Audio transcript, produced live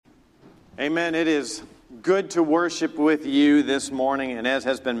Amen. It is good to worship with you this morning. And as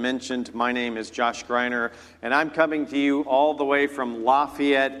has been mentioned, my name is Josh Greiner, and I'm coming to you all the way from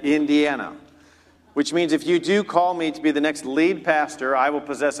Lafayette, Indiana. Which means if you do call me to be the next lead pastor, I will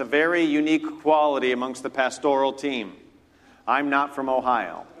possess a very unique quality amongst the pastoral team. I'm not from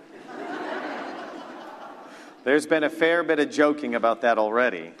Ohio. There's been a fair bit of joking about that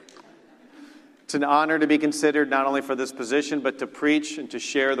already. It's an honor to be considered not only for this position, but to preach and to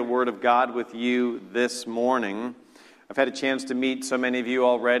share the Word of God with you this morning. I've had a chance to meet so many of you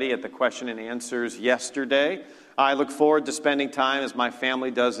already at the question and answers yesterday. I look forward to spending time, as my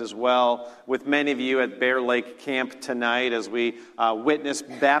family does as well, with many of you at Bear Lake Camp tonight as we witness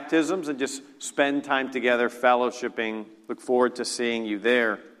baptisms and just spend time together fellowshipping. Look forward to seeing you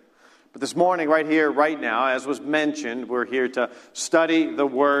there. But this morning, right here, right now, as was mentioned, we're here to study the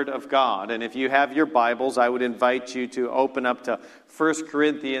Word of God. And if you have your Bibles, I would invite you to open up to 1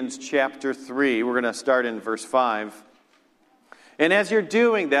 Corinthians chapter 3. We're going to start in verse 5. And as you're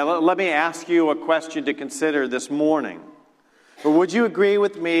doing that, let me ask you a question to consider this morning. Would you agree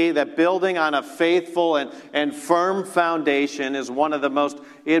with me that building on a faithful and firm foundation is one of the most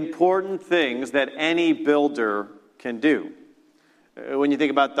important things that any builder can do? When you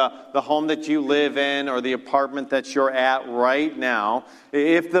think about the home that you live in or the apartment that you're at right now,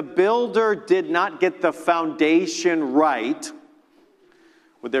 if the builder did not get the foundation right,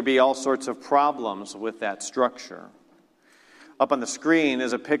 would there be all sorts of problems with that structure? Up on the screen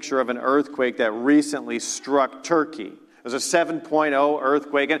is a picture of an earthquake that recently struck Turkey. It was a 7.0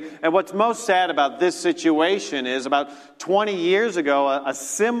 earthquake. And what's most sad about this situation is about 20 years ago, a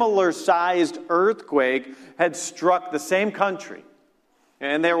similar sized earthquake had struck the same country.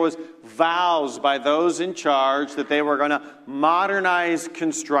 And there was vows by those in charge that they were going to modernize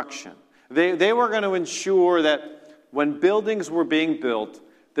construction. They were going to ensure that when buildings were being built,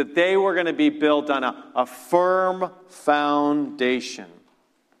 that they were going to be built on a firm foundation.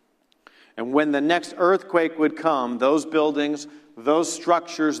 And when the next earthquake would come, those buildings, those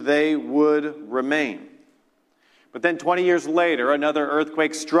structures, they would remain. But then 20 years later, another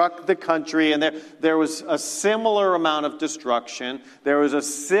earthquake struck the country, and there was a similar amount of destruction. There was a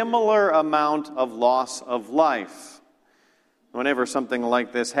similar amount of loss of life. Whenever something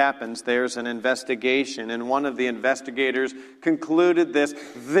like this happens, there's an investigation, and one of the investigators concluded this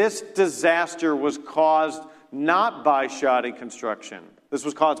disaster was caused not by shoddy construction. This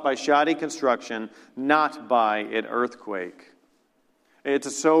was caused by shoddy construction, not by an earthquake. It's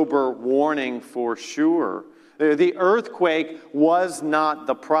a sober warning for sure. The earthquake was not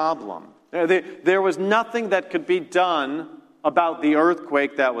the problem. There was nothing that could be done about the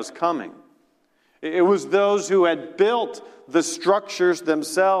earthquake that was coming. It was those who had built the structures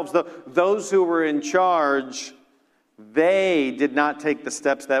themselves, those who were in charge. They did not take the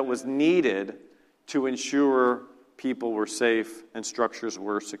steps that was needed to ensure people were safe and structures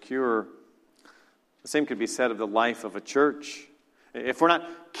were secure. The same could be said of the life of a church. If we're not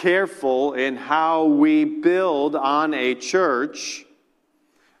careful in how we build on a church,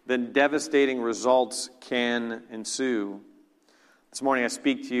 then devastating results can ensue. This morning I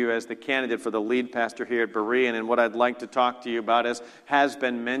speak to you as the candidate for the lead pastor here at Berean, and what I'd like to talk to you about, as has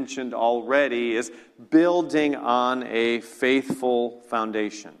been mentioned already, is building on a faithful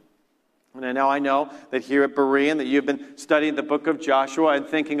foundation. And I know that here at Berean that you've been studying the book of Joshua and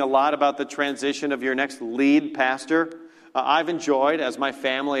thinking a lot about the transition of your next lead pastor. I've enjoyed, as my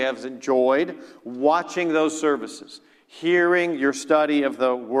family has enjoyed, watching those services, hearing your study of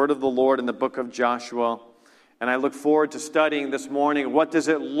the word of the Lord in the book of Joshua. And I look forward to studying this morning, what does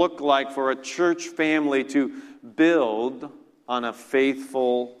it look like for a church family to build on a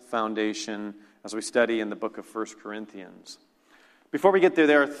faithful foundation as we study in the book of 1 Corinthians. Before we get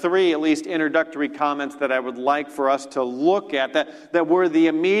there are three, at least, introductory comments that I would like for us to look at that were the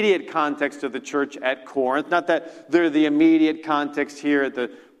immediate context of the church at Corinth. Not that they're the immediate context here at the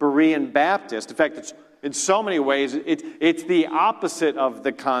Berean Baptist. In fact, it's in so many ways, it's the opposite of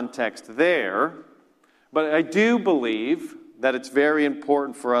the context there. But I do believe that it's very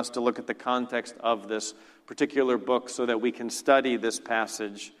important for us to look at the context of this particular book so that we can study this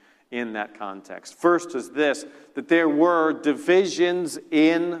passage in that context. First is this, that there were divisions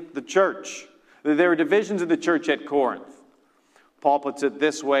in the church. There were divisions in the church at Corinth. Paul puts it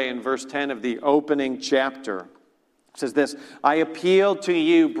this way in verse 10 of the opening chapter. It says this, I appeal to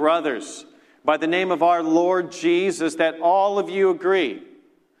you, brothers, by the name of our Lord Jesus, that all of you agree,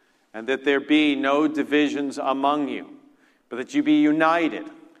 and that there be no divisions among you, but that you be united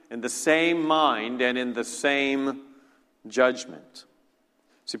in the same mind and in the same judgment.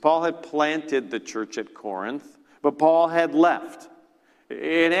 See, Paul had planted the church at Corinth, but Paul had left.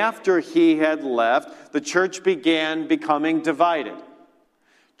 And after he had left, the church began becoming divided.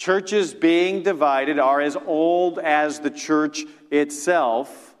 Churches being divided are as old as the church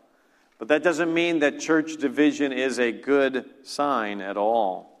itself, but that doesn't mean that church division is a good sign at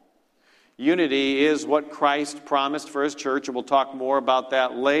all. Unity is what Christ promised for his church, and we'll talk more about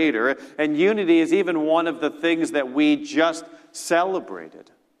that later. And unity is even one of the things that we just celebrated.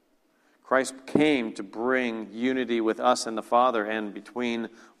 Christ came to bring unity with us and the Father and between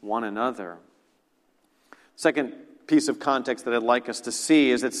one another. Second piece of context that I'd like us to see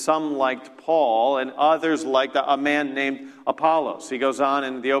is that some liked Paul and others liked a man named Apollos. He goes on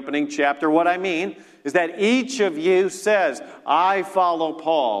in the opening chapter, what I mean is that each of you says, I follow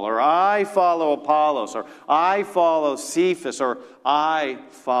Paul, or I follow Apollos, or I follow Cephas, or I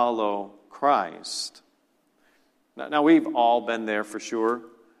follow Christ. Now we've all been there for sure.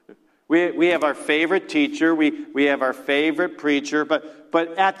 We have our favorite teacher, we have our favorite preacher,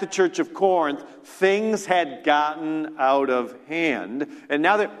 but at the Church of Corinth, things had gotten out of hand. And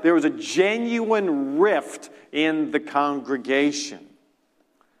now there was a genuine rift in the congregation.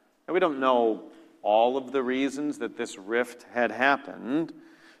 And we don't know all of the reasons that this rift had happened.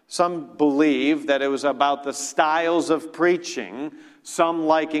 Some believe that it was about the styles of preaching, some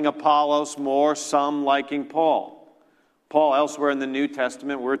liking Apollos more, some liking Paul. Paul, elsewhere in the New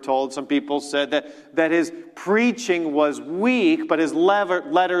Testament, we're told, some people said that his preaching was weak, but his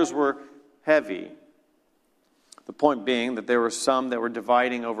letters were heavy. The point being that there were some that were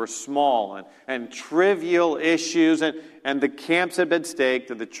dividing over small and trivial issues, and the camps had been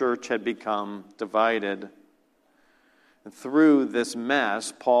staked, and the church had become divided. And through this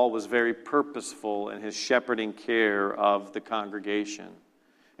mess, Paul was very purposeful in his shepherding care of the congregation.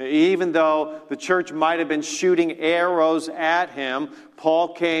 Even though the church might have been shooting arrows at him,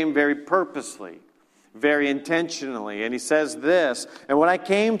 Paul came very purposely, very intentionally. And he says this, and when I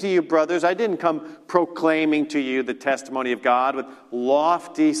came to you, brothers, I didn't come proclaiming to you the testimony of God with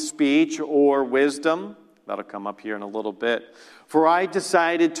lofty speech or wisdom. That'll come up here in a little bit. For I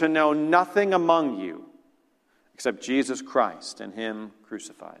decided to know nothing among you except Jesus Christ and him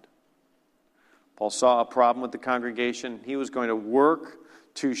crucified. Paul saw a problem with the congregation. He was going to work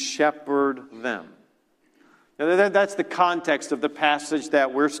to shepherd them. Now, that's the context of the passage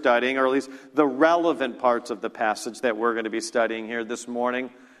that we're studying, or at least the relevant parts of the passage that we're going to be studying here this morning.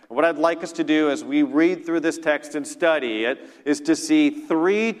 And what I'd like us to do as we read through this text and study it is to see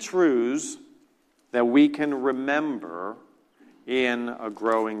three truths that we can remember in a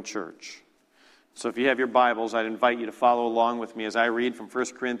growing church. So if you have your Bibles, I'd invite you to follow along with me as I read from 1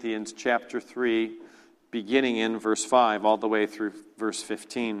 Corinthians chapter 3, beginning in verse 5 all the way through verse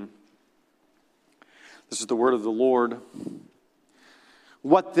 15. This is the word of the Lord.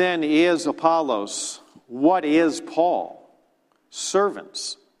 What then is Apollos? What is Paul?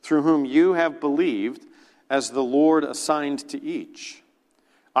 Servants, through whom you have believed, as the Lord assigned to each.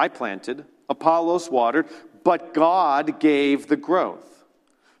 I planted, Apollos watered, but God gave the growth.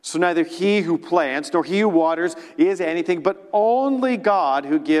 So neither he who plants nor he who waters is anything, but only God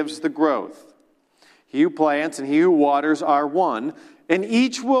who gives the growth. He who plants and he who waters are one, and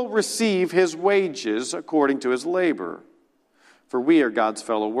each will receive his wages according to his labor. For we are God's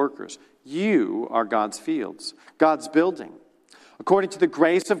fellow workers. You are God's fields, God's building. According to the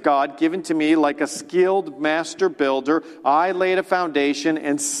grace of God given to me like a skilled master builder, I laid a foundation,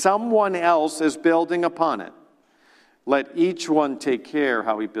 and someone else is building upon it. Let each one take care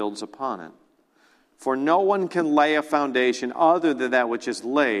how he builds upon it. For no one can lay a foundation other than that which is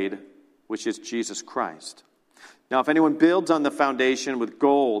laid, which is Jesus Christ. Now, if anyone builds on the foundation with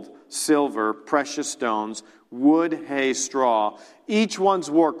gold, silver, precious stones, wood, hay, straw, each one's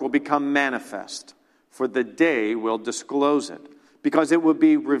work will become manifest, for the day will disclose it, because it will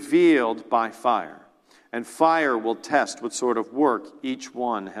be revealed by fire. And fire will test what sort of work each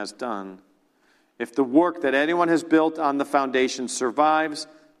one has done. If the work that anyone has built on the foundation survives,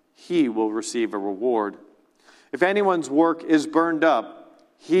 he will receive a reward. If anyone's work is burned up,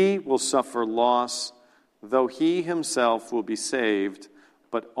 he will suffer loss, though he himself will be saved,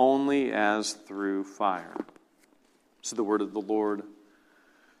 but only as through fire. This is the word of the Lord.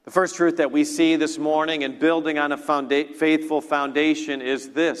 The first truth that we see this morning in building on a faithful foundation is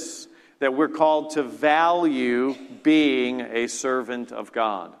this, that we're called to value being a servant of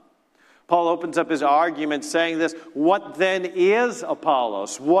God. Paul opens up his argument saying this, what then is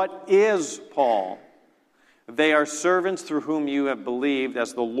Apollos? What is Paul? They are servants through whom you have believed,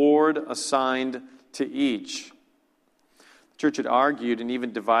 as the Lord assigned to each. The church had argued and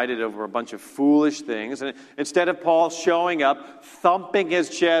even divided over a bunch of foolish things. And instead of Paul showing up, thumping his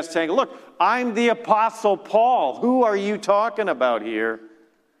chest, saying, "Look, I'm the Apostle Paul. Who are you talking about here?"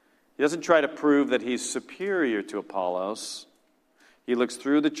 He doesn't try to prove that he's superior to Apollos. He looks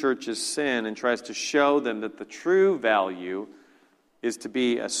through the church's sin and tries to show them that the true value is to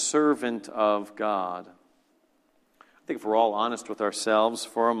be a servant of God. I think if we're all honest with ourselves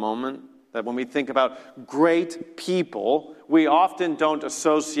for a moment, that when we think about great people, we often don't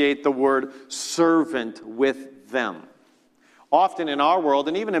associate the word servant with them. Often in our world,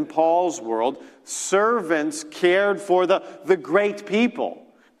 and even in Paul's world, servants cared for the great people.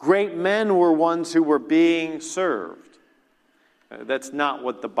 Great men were ones who were being served. That's not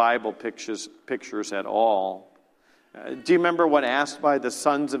what the Bible pictures at all. Do you remember when asked by the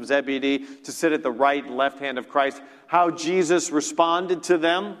sons of Zebedee to sit at the right and left hand of Christ, how Jesus responded to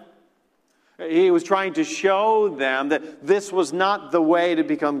them? He was trying to show them that this was not the way to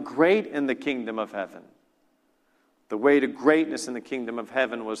become great in the kingdom of heaven. The way to greatness in the kingdom of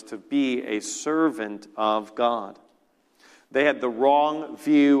heaven was to be a servant of God. They had the wrong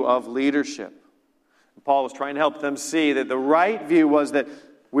view of leadership. Paul was trying to help them see that the right view was that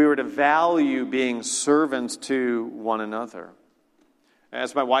we were to value being servants to one another.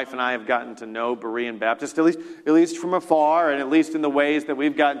 As my wife and I have gotten to know Berean Baptist, at least from afar, and at least in the ways that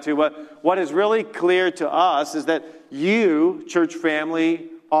we've gotten to, what is really clear to us is that you, church family,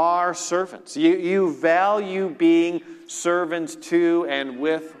 are servants. You value being servants to and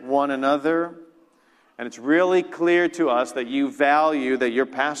with one another. And it's really clear to us that you value that your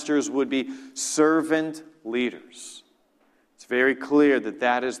pastors would be servant leaders. It's very clear that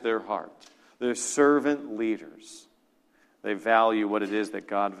that is their heart. They're servant leaders. They value what it is that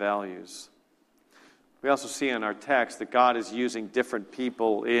God values. We also see in our text that God is using different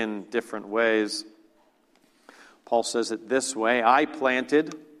people in different ways. Paul says it this way: I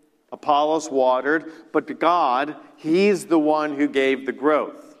planted, Apollos watered, but God, He's the one who gave the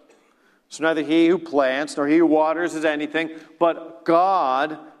growth. So neither he who plants nor he who waters is anything, but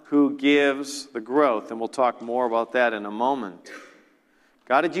God who gives the growth. And we'll talk more about that in a moment.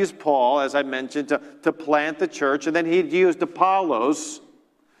 God had used Paul, as I mentioned, to plant the church, and then He'd used Apollos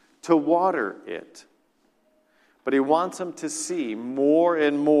to water it. But He wants them to see more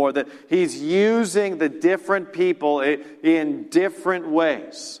and more that He's using the different people in different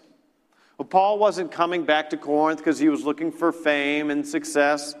ways. Well, Paul wasn't coming back to Corinth because he was looking for fame and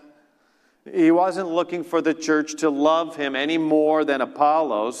success. He wasn't looking for the church to love him any more than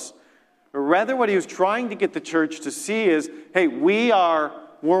Apollos. Rather, what he was trying to get the church to see is, hey,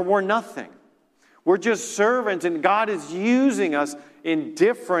 we're nothing. We're just servants, and God is using us in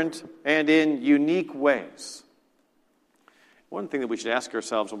different and in unique ways. One thing that we should ask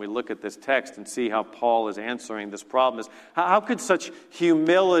ourselves when we look at this text and see how Paul is answering this problem is, how could such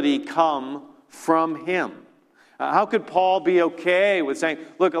humility come from him? How could Paul be okay with saying,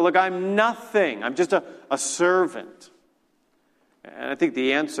 look, I'm nothing. I'm just a servant. And I think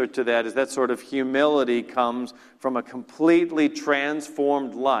the answer to that is that sort of humility comes from a completely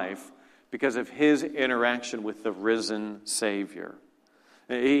transformed life because of his interaction with the risen Savior.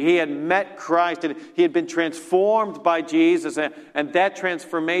 He had met Christ and he had been transformed by Jesus, and that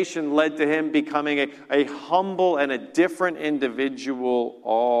transformation led to him becoming a humble and a different individual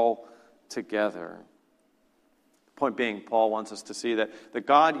altogether. Point being, Paul wants us to see that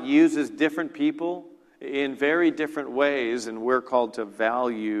God uses different people in very different ways, and we're called to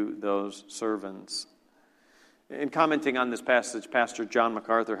value those servants. In commenting on this passage, Pastor John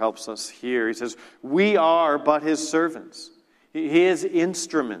MacArthur helps us here. He says, we are but His servants, His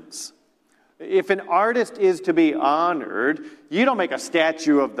instruments. If an artist is to be honored, you don't make a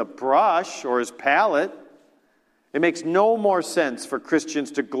statue of the brush or his palette. It makes no more sense for Christians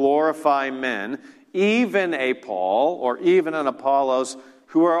to glorify men, even a Paul or even an Apollos,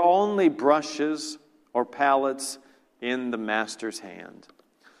 who are only brushes or palettes in the master's hand.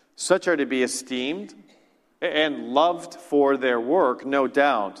 Such are to be esteemed and loved for their work, no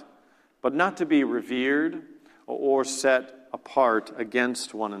doubt, but not to be revered or set apart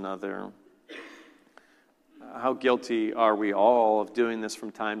against one another. How guilty are we all of doing this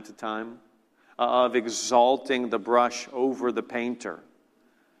from time to time? Of exalting the brush over the painter.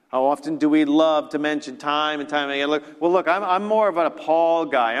 How often do we love to mention time and time again, look, I'm more of an Paul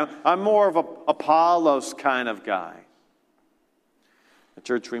guy. I'm more of an Apollos kind of guy. The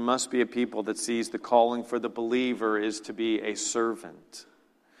church, we must be a people that sees the calling for the believer is to be a servant.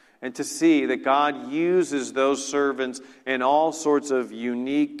 And to see that God uses those servants in all sorts of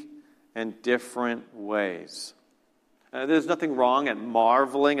unique and different ways. There's nothing wrong at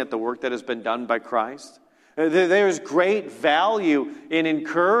marveling at the work that has been done by Christ. There's great value in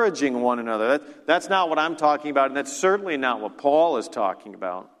encouraging one another. That's not what I'm talking about, and that's certainly not what Paul is talking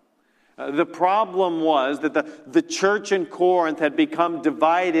about. The problem was that the church in Corinth had become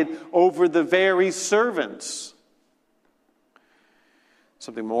divided over the very servants.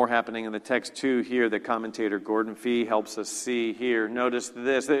 Something more happening in the text too here that commentator Gordon Fee helps us see here. Notice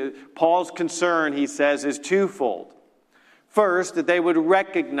this. Paul's concern, he says, is twofold. First, that they would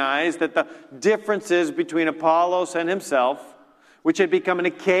recognize that the differences between Apollos and himself, which had become an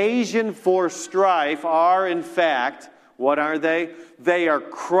occasion for strife, are in fact, what are they? They are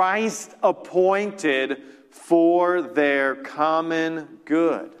Christ appointed for their common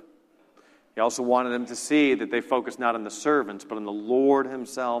good. He also wanted them to see that they focus not on the servants, but on the Lord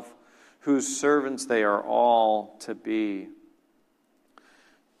himself, whose servants they are all to be.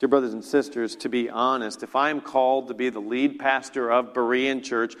 Dear brothers and sisters, to be honest, if I am called to be the lead pastor of Berean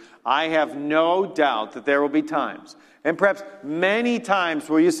Church, I have no doubt that there will be times, and perhaps many times,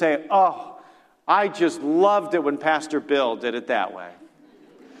 where you say, oh, I just loved it when Pastor Bill did it that way.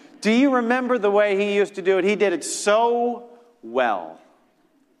 Do you remember the way he used to do it? He did it so well.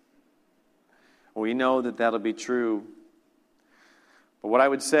 We know that that'll be true. But what I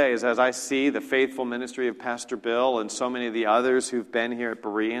would say is, as I see the faithful ministry of Pastor Bill and so many of the others who've been here at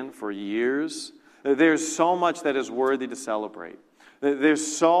Berean for years, there's so much that is worthy to celebrate.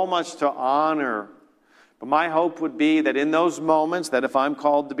 There's so much to honor. But my hope would be that in those moments, that if I'm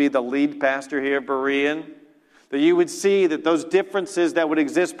called to be the lead pastor here at Berean, that you would see that those differences that would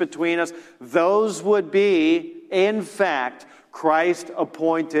exist between us, those would be, in fact, Christ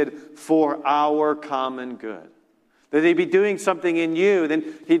appointed for our common good. That he'd be doing something in you,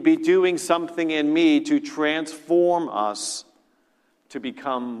 then he'd be doing something in me to transform us to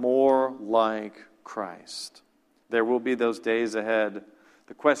become more like Christ. There will be those days ahead.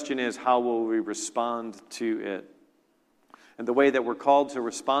 The question is, how will we respond to it? And the way that we're called to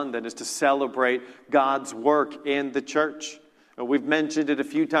respond then is to celebrate God's work in the church. We've mentioned it a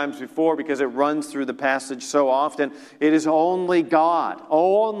few times before because it runs through the passage so often. It is only God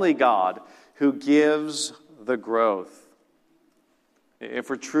who gives the growth. If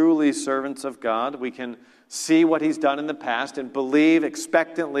we're truly servants of God, we can see what he's done in the past and believe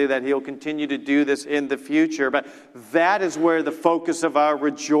expectantly that he'll continue to do this in the future. But that is where the focus of our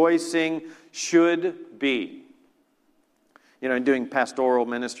rejoicing should be. You know, in doing pastoral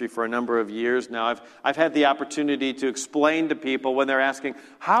ministry for a number of years now, I've had the opportunity to explain to people when they're asking,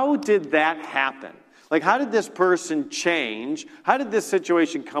 how did that happen? Like, how did this person change? How did this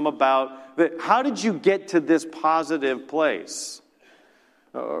situation come about? How did you get to this positive place?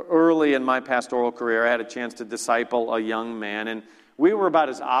 Early in my pastoral career, I had a chance to disciple a young man, and we were about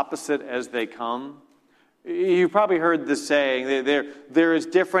as opposite as they come. You've probably heard the saying, they're as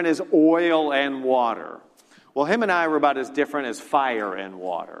different as oil and water. Well, him and I were about as different as fire and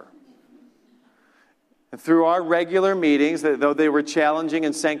water. And through our regular meetings, though they were challenging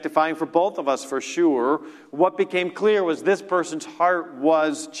and sanctifying for both of us for sure, what became clear was this person's heart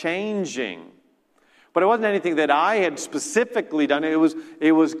was changing. But it wasn't anything that I had specifically done. It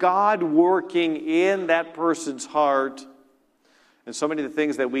was God working in that person's heart. And so many of the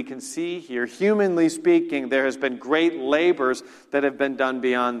things that we can see here, humanly speaking, there has been great labors that have been done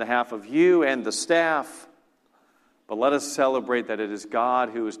beyond the half of you and the staff. But let us celebrate that it is God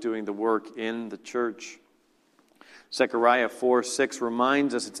who is doing the work in the church. Zechariah 4:6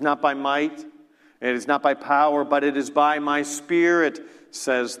 reminds us, it's not by might, it is not by power, but it is by my Spirit,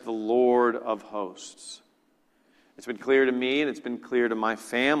 says the Lord of hosts. It's been clear to me and it's been clear to my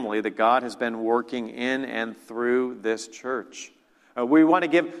family that God has been working in and through this church. We want to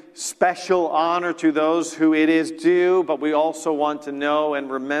give special honor to those who it is due, but we also want to know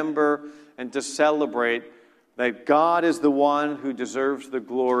and remember and to celebrate that God is the one who deserves the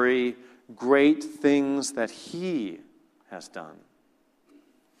glory, great things that he has done.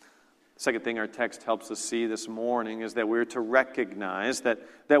 The second thing our text helps us see this morning is that we're to recognize that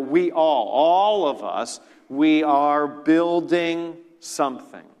we all of us, we are building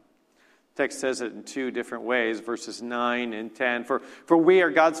something. The text says it in two different ways, verses 9 and 10. For we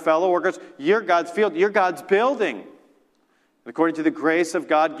are God's fellow workers, you're God's field, you're God's building. According to the grace of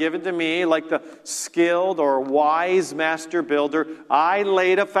God given to me, like the skilled or wise master builder, I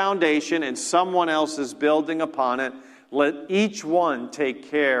laid a foundation and someone else is building upon it. Let each one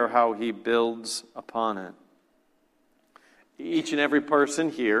take care how he builds upon it. Each and every person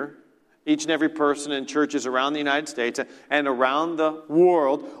here, each and every person in churches around the United States and around the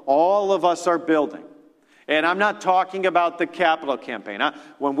world, all of us are building. And I'm not talking about the capital campaign.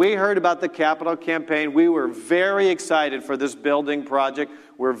 When we heard about the capital campaign, we were very excited for this building project.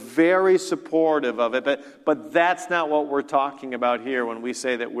 We're very supportive of it. But that's not what we're talking about here when we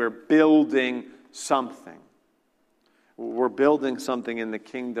say that we're building something. We're building something in the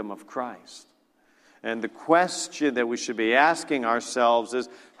kingdom of Christ. And the question that we should be asking ourselves is,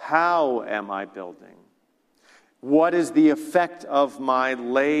 how am I building? What is the effect of my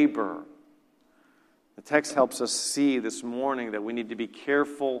labor? The text helps us see this morning that we need to be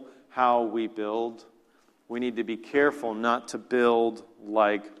careful how we build. We need to be careful not to build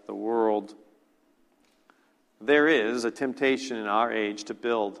like the world. There is a temptation in our age to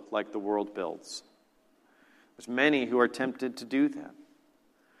build like the world builds. There's many who are tempted to do that.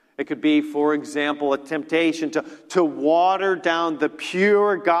 It could be, for example, a temptation to water down the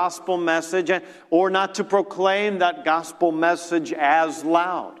pure gospel message or not to proclaim that gospel message as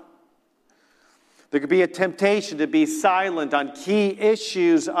loud. There could be a temptation to be silent on key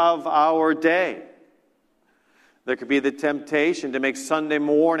issues of our day. There could be the temptation to make Sunday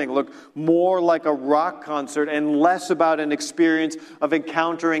morning look more like a rock concert and less about an experience of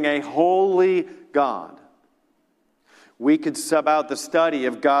encountering a holy God. We could sub out the study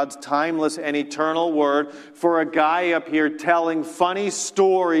of God's timeless and eternal word for a guy up here telling funny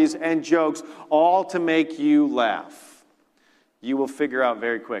stories and jokes, all to make you laugh. You will figure out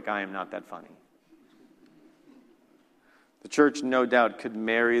very quick, I am not that funny. The church, no doubt, could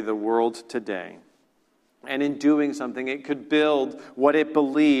marry the world today. And in doing something, it could build what it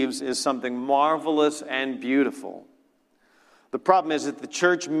believes is something marvelous and beautiful. The problem is that the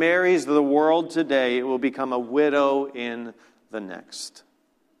church marries the world today, it will become a widow in the next.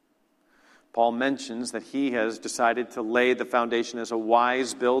 Paul mentions that he has decided to lay the foundation as a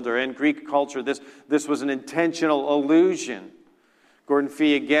wise builder. In Greek culture, this was an intentional allusion. Gordon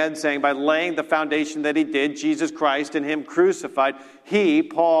Fee again saying, by laying the foundation that he did, Jesus Christ and him crucified, he,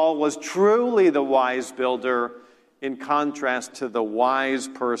 Paul, was truly the wise builder in contrast to the wise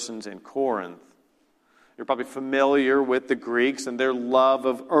persons in Corinth. You're probably familiar with the Greeks and their love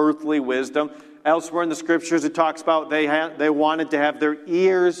of earthly wisdom. Elsewhere in the Scriptures, it talks about they wanted to have their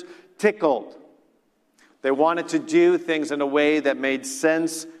ears tickled. They wanted to do things in a way that made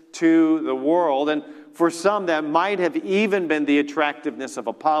sense to the world. And for some, that might have even been the attractiveness of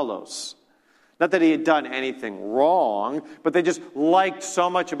Apollos. Not that he had done anything wrong, but they just liked so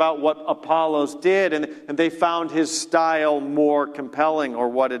much about what Apollos did, and they found his style more compelling, or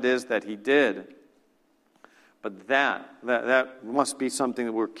what it is that he did. But that must be something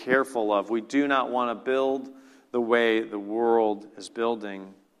that we're careful of. We do not want to build the way the world is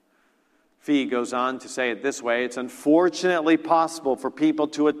building. Fee goes on to say it this way: it's unfortunately possible for people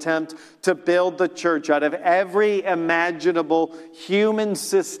to attempt to build the church out of every imaginable human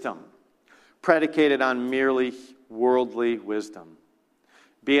system predicated on merely worldly wisdom,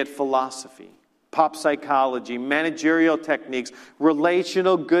 be it philosophy, pop psychology, managerial techniques,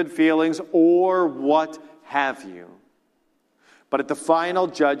 relational good feelings, or what have you. But at the final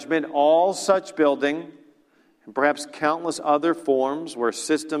judgment, all such building, and perhaps countless other forms where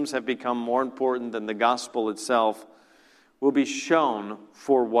systems have become more important than the gospel itself, will be shown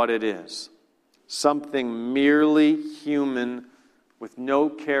for what it is: something merely human with no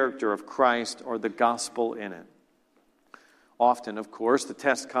character of Christ or the gospel in it. Often, of course, the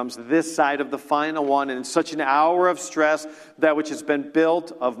test comes this side of the final one, and in such an hour of stress, that which has been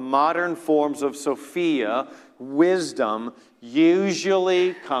built of modern forms of Sophia, wisdom,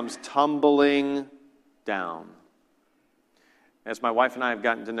 usually comes tumbling down. As my wife and I have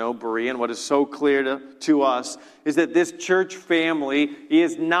gotten to know Berean, what is so clear to us is that this church family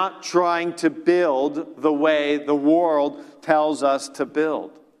is not trying to build the way the world tells us to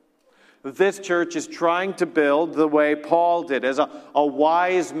build. This church is trying to build the way Paul did, as a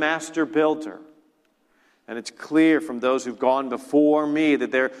wise master builder. And it's clear from those who've gone before me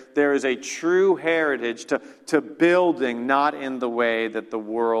that there is a true heritage to building, not in the way that the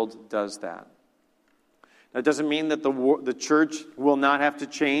world does that. That doesn't mean that the church will not have to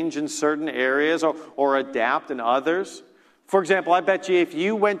change in certain areas or adapt in others. For example, I bet you if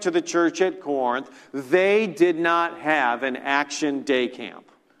you went to the church at Corinth, they did not have an action day camp.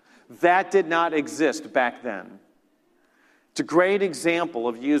 That did not exist back then. It's a great example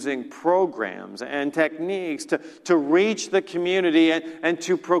of using programs and techniques to reach the community and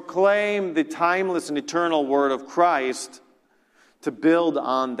to proclaim the timeless and eternal word of Christ, to build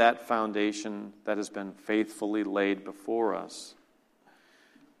on that foundation that has been faithfully laid before us.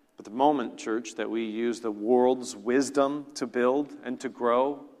 But the moment, church, that we use the world's wisdom to build and to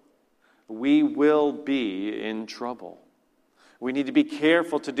grow, we will be in trouble. We need to be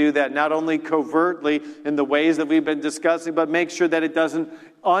careful to do that, not only covertly in the ways that we've been discussing, but make sure that it doesn't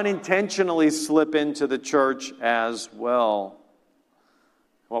unintentionally slip into the church as well.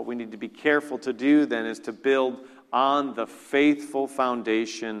 What we need to be careful to do then is to build on the faithful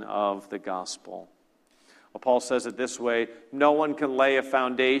foundation of the gospel. Well, Paul says it this way: no one can lay a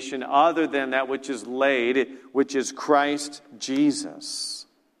foundation other than that which is laid, which is Christ Jesus.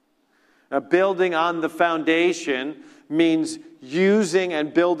 Now, building on the foundation means using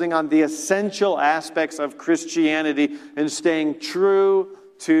and building on the essential aspects of Christianity and staying true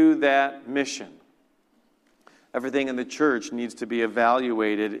to that mission. Everything in the church needs to be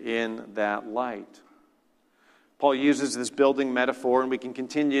evaluated in that light. Paul uses this building metaphor, and we can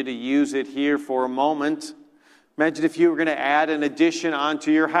continue to use it here for a moment. Imagine if you were going to add an addition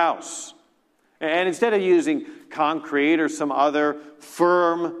onto your house. And instead of using concrete or some other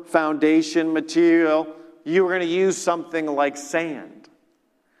firm foundation material, you were going to use something like sand.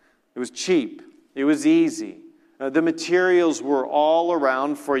 It was cheap. It was easy. The materials were all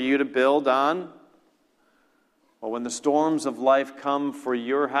around for you to build on. Well, when the storms of life come for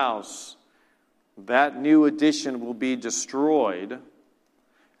your house, that new addition will be destroyed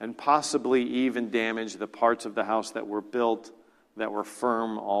and possibly even damage the parts of the house that were built that were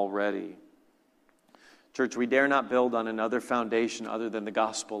firm already. Church, we dare not build on another foundation other than the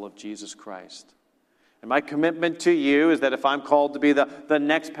gospel of Jesus Christ. And my commitment to you is that if I'm called to be the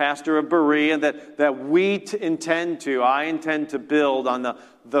next pastor of Berea, that I intend to build on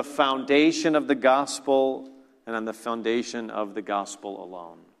the foundation of the gospel and on the foundation of the gospel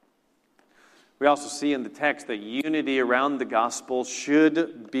alone. We also see in the text that unity around the gospel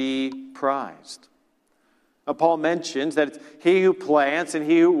should be prized. Now, Paul mentions that it's he who plants and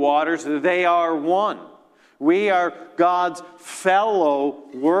he who waters, they are one. We are God's fellow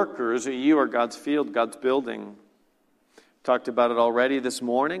workers. You are God's field, God's building. Talked about it already this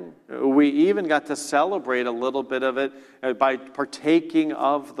morning. We even got to celebrate a little bit of it by partaking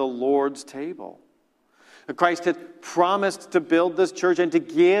of the Lord's table. Christ had promised to build this church and to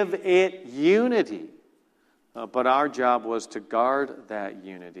give it unity. But our job was to guard that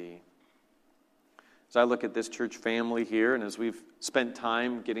unity. As I look at this church family here, and as we've spent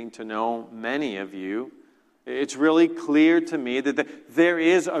time getting to know many of you, it's really clear to me that there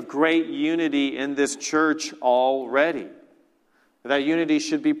is a great unity in this church already. That unity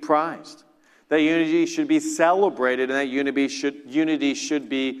should be prized. That unity should be celebrated, and that unity should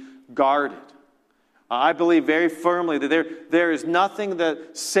be guarded. I believe very firmly that there is nothing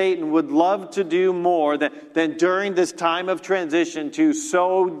that Satan would love to do more than during this time of transition to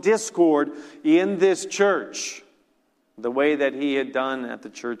sow discord in this church, the way that he had done at the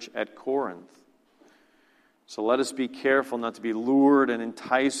church at Corinth. So let us be careful not to be lured and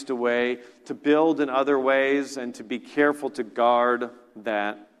enticed away, to build in other ways, and to be careful to guard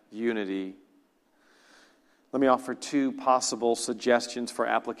that unity. Let me offer two possible suggestions for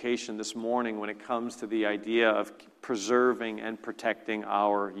application this morning when it comes to the idea of preserving and protecting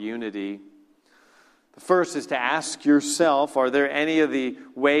our unity. The first is to ask yourself, are there any of the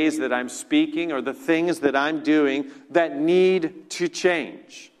ways that I'm speaking or the things that I'm doing that need to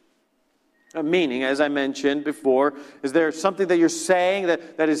change? Meaning, as I mentioned before, is there something that you're saying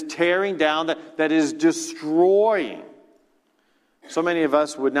that is tearing down, that is destroying? So many of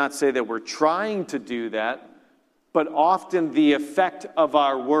us would not say that we're trying to do that, but often the effect of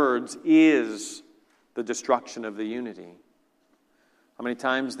our words is the destruction of the unity. How many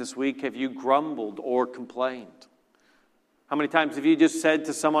times this week have you grumbled or complained? How many times have you just said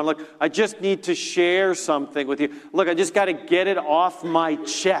to someone, look, I just need to share something with you. Look, I just got to get it off my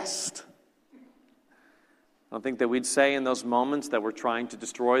chest. I don't think that we'd say in those moments that we're trying to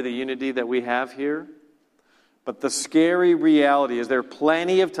destroy the unity that we have here. But the scary reality is there are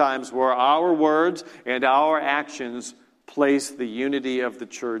plenty of times where our words and our actions place the unity of the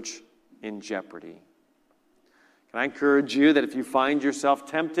church in jeopardy. Can I encourage you that if you find yourself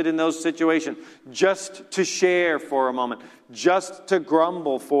tempted in those situations, just to share for a moment, just to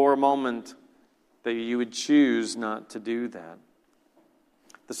grumble for a moment, that you would choose not to do that.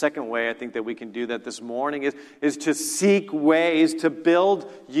 The second way I think that we can do that this morning is to seek ways to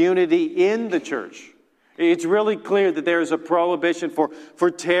build unity in the church. It's really clear that there is a prohibition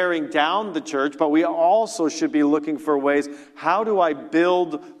for tearing down the church, but we also should be looking for ways, how do I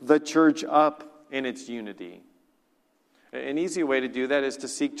build the church up in its unity? An easy way to do that is to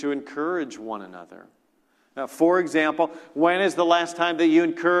seek to encourage one another. Now, for example, when is the last time that you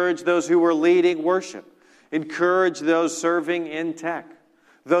encouraged those who were leading worship? Encourage those serving in tech.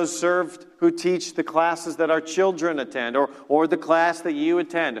 Those who teach the classes that our children attend or the class that you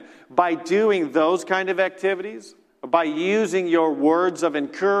attend. By doing those kind of activities, by using your words of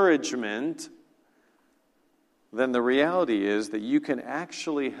encouragement, then the reality is that you can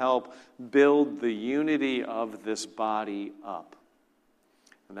actually help build the unity of this body up.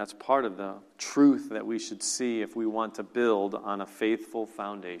 And that's part of the truth that we should see if we want to build on a faithful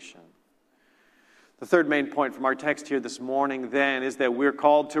foundation. The third main point from our text here this morning, then, is that we're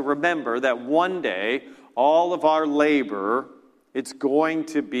called to remember that one day, all of our labor, it's going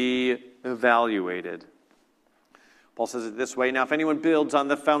to be evaluated. Paul says it this way, now if anyone builds on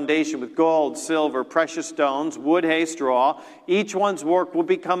the foundation with gold, silver, precious stones, wood, hay, straw, each one's work will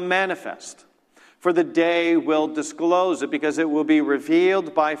become manifest. For the day will disclose it, because it will be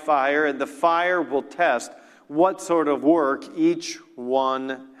revealed by fire, and the fire will test what sort of work each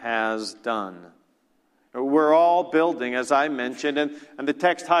one has done. We're all building, as I mentioned, and the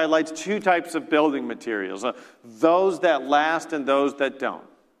text highlights two types of building materials, those that last and those that don't.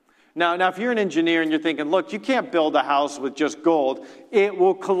 Now, if you're an engineer and you're thinking, look, you can't build a house with just gold. It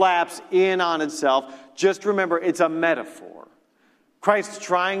will collapse in on itself. Just remember, it's a metaphor. Christ's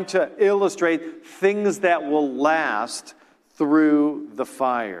trying to illustrate things that will last through the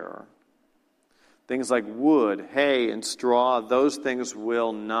fire. Things like wood, hay, and straw, those things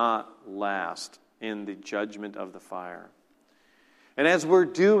will not last in the judgment of the fire. And as we're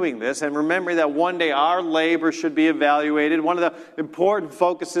doing this, and remembering that one day our labor should be evaluated, one of the important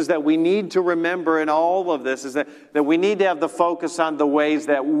focuses that we need to remember in all of this is that we need to have the focus on the ways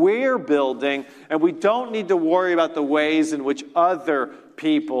that we're building, and we don't need to worry about the ways in which other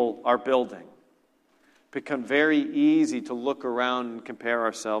people are building. It becomes very easy to look around and compare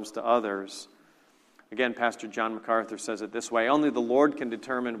ourselves to others. Again, Pastor John MacArthur says it this way, only the Lord can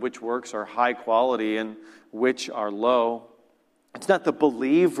determine which works are high quality and which are low. It's not the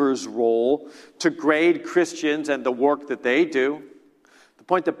believer's role to grade Christians and the work that they do. The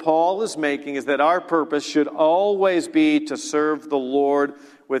point that Paul is making is that our purpose should always be to serve the Lord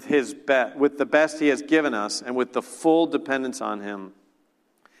with the best He has given us and with the full dependence on Him.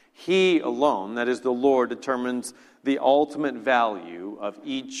 He alone, that is the Lord, determines the ultimate value of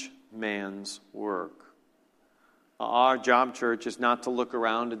each man's work. Our job, church, is not to look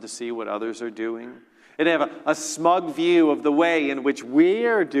around and to see what others are doing. And have a smug view of the way in which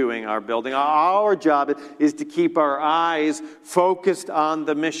we're doing our building. Our job is to keep our eyes focused on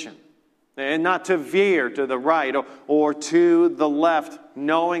the mission and not to veer to the right or to the left,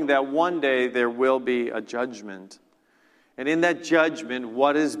 knowing that one day there will be a judgment. And in that judgment,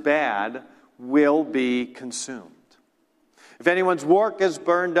 what is bad will be consumed. If anyone's work is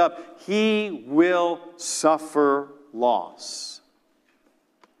burned up, he will suffer loss.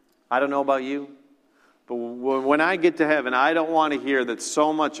 I don't know about you. But when I get to heaven, I don't want to hear that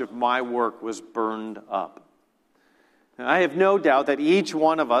so much of my work was burned up. And I have no doubt that each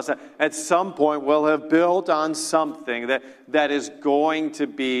one of us at some point will have built on something that is going to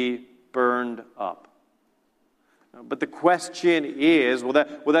be burned up. But the question is, will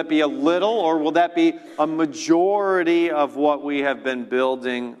that be a little or will that be a majority of what we have been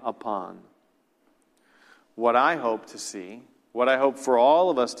building upon? What I hope to see, what I hope for all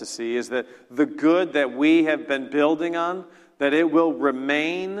of us to see, is that the good that we have been building on, that it will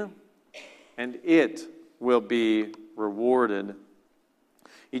remain and it will be rewarded.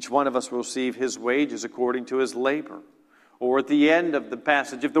 Each one of us will receive his wages according to his labor. Or at the end of the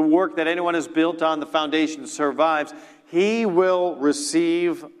passage, if the work that anyone has built on the foundation survives, he will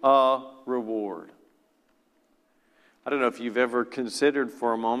receive a reward. I don't know if you've ever considered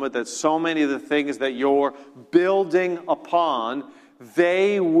for a moment that so many of the things that you're building upon,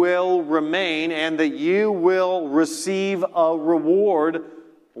 they will remain and that you will receive a reward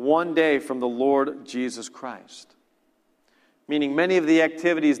one day from the Lord Jesus Christ. Meaning many of the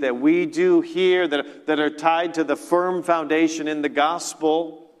activities that we do here that are tied to the firm foundation in the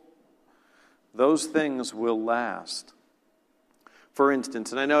gospel, those things will last. For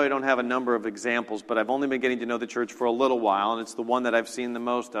instance, and I know I don't have a number of examples, but I've only been getting to know the church for a little while, and it's the one that I've seen the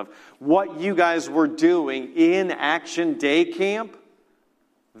most of. What you guys were doing in Action Day Camp,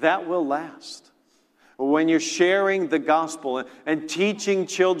 that will last. When you're sharing the gospel and teaching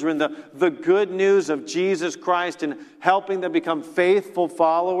children the good news of Jesus Christ and helping them become faithful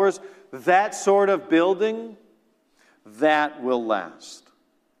followers, that sort of building, that will last.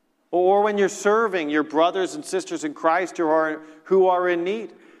 Or when you're serving your brothers and sisters in Christ who are in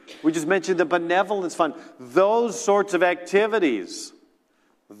need. We just mentioned the benevolence fund. Those sorts of activities,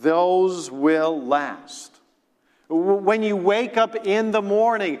 those will last. When you wake up in the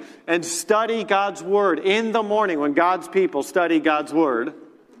morning and study God's Word, in the morning when God's people study God's Word,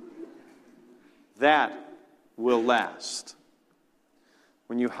 that will last.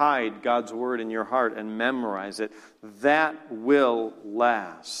 when you hide God's word in your heart and memorize it, that will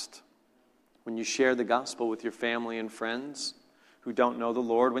last. When you share the gospel with your family and friends who don't know the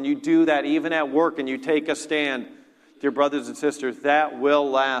Lord, when you do that even at work and you take a stand, dear brothers and sisters, that will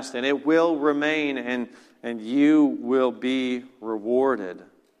last and it will remain and you will be rewarded.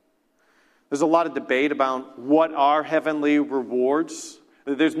 There's a lot of debate about what are heavenly rewards.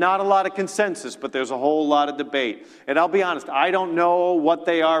 There's not a lot of consensus, but there's a whole lot of debate. And I'll be honest, I don't know what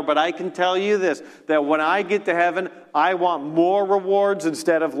they are, but I can tell you this, that when I get to heaven, I want more rewards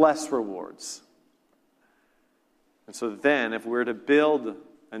instead of less rewards. And so then, if we're to build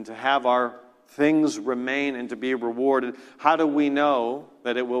and to have our things remain and to be rewarded, how do we know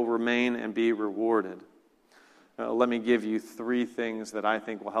that it will remain and be rewarded? Let me give you 3 things that I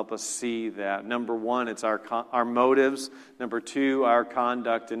think will help us see that. Number 1, it's our motives. Number 2, our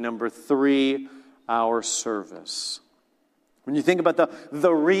conduct. And number 3, our service. When you think about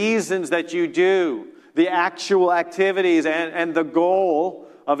the reasons that you do, the actual activities and the goal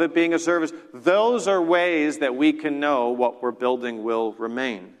of it being a service, those are ways that we can know what we're building will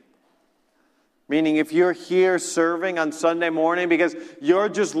remain. Meaning if you're here serving on Sunday morning because you're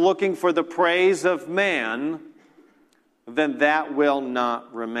just looking for the praise of man, then that will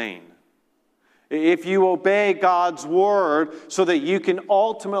not remain. If you obey God's word so that you can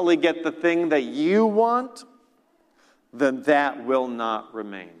ultimately get the thing that you want, then that will not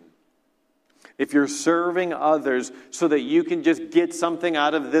remain. If you're serving others so that you can just get something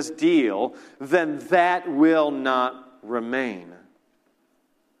out of this deal, then that will not remain.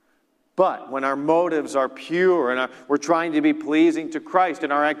 But when our motives are pure and we're trying to be pleasing to Christ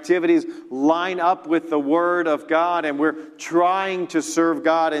and our activities line up with the Word of God and we're trying to serve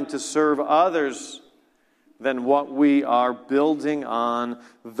God and to serve others, then what we are building on,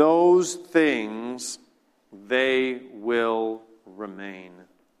 those things, they will remain.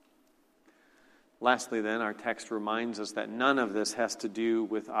 Lastly then, our text reminds us that none of this has to do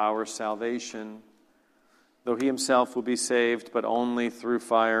with our salvation, though he himself will be saved, but only through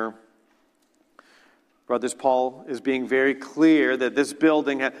fire. Brothers, Paul is being very clear that this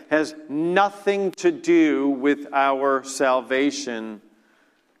building has nothing to do with our salvation.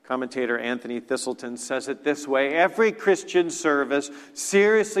 Commentator Anthony Thistleton says it this way: every Christian service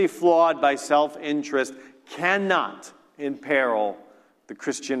seriously flawed by self-interest cannot imperil the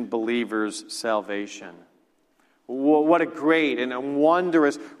Christian believer's salvation. What a great and a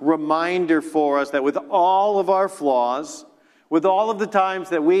wondrous reminder for us that with all of our flaws, with all of the times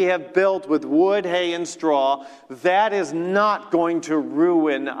that we have built with wood, hay, and straw, that is not going to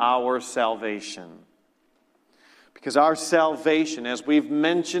ruin our salvation. Because our salvation, as we've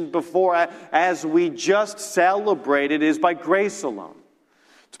mentioned before, as we just celebrated, is by grace alone.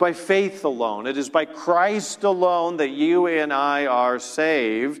 It's by faith alone. It is by Christ alone that you and I are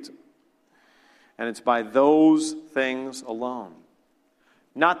saved. And it's by those things alone.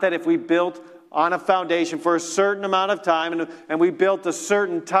 Not that if we built on a foundation for a certain amount of time and we built a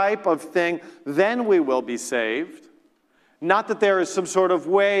certain type of thing, then we will be saved. Not that there is some sort of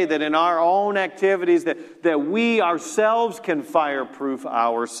way that in our own activities that we ourselves can fireproof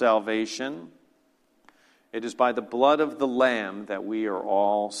our salvation. It is by the blood of the Lamb that we are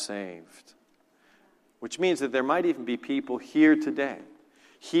all saved. Which means that there might even be people here today,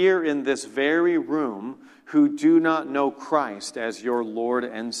 here in this very room, who do not know Christ as your Lord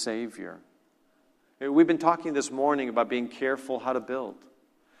and Savior. We've been talking this morning about being careful how to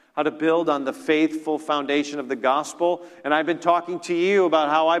build on the faithful foundation of the gospel. And I've been talking to you about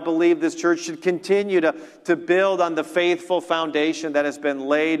how I believe this church should continue to build on the faithful foundation that has been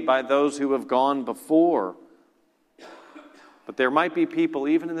laid by those who have gone before. But there might be people,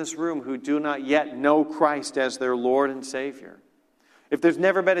 even in this room, who do not yet know Christ as their Lord and Savior. If there's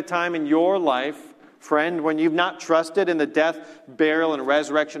never been a time in your life, friend, when you've not trusted in the death, burial, and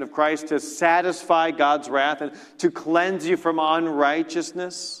resurrection of Christ to satisfy God's wrath and to cleanse you from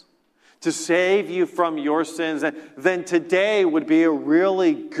unrighteousness, to save you from your sins, then today would be a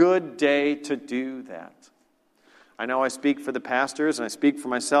really good day to do that. I know I speak for the pastors and I speak for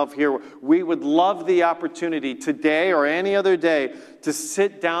myself here. We would love the opportunity today or any other day to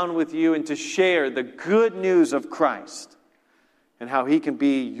sit down with you and to share the good news of Christ and how he can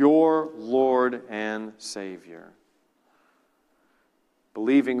be your Lord and Savior.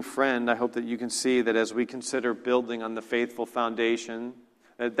 Believing friend, I hope that you can see that as we consider building on the faithful foundation,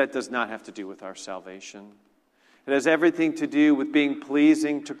 that does not have to do with our salvation. It has everything to do with being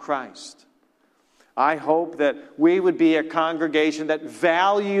pleasing to Christ. I hope that we would be a congregation that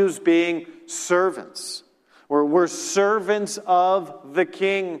values being servants. We're servants of the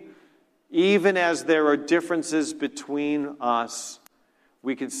King. Even as there are differences between us,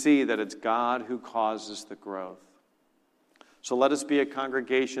 we can see that it's God who causes the growth. So let us be a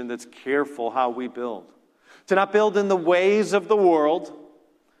congregation that's careful how we build. To not build in the ways of the world,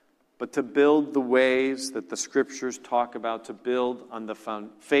 but to build the ways that the Scriptures talk about, to build on the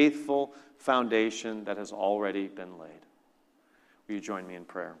faithful foundation that has already been laid. Will you join me in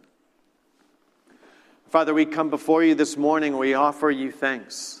prayer? Father, we come before you this morning. We offer you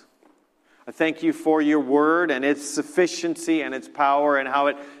thanks. I thank you for your word and its sufficiency and its power and how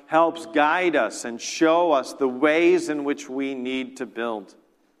it helps guide us and show us the ways in which we need to build.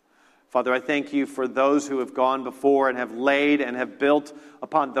 Father, I thank you for those who have gone before and have laid and have built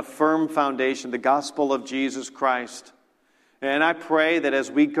upon the firm foundation, the gospel of Jesus Christ. And I pray that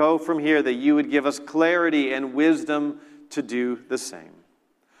as we go from here, that you would give us clarity and wisdom to do the same.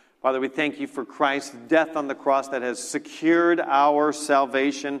 Father, we thank you for Christ's death on the cross that has secured our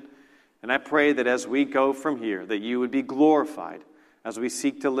salvation. And I pray that as we go from here, that you would be glorified as we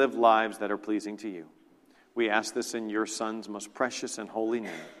seek to live lives that are pleasing to you. We ask this in your Son's most precious and holy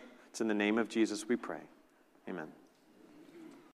name. It's in the name of Jesus we pray. Amen.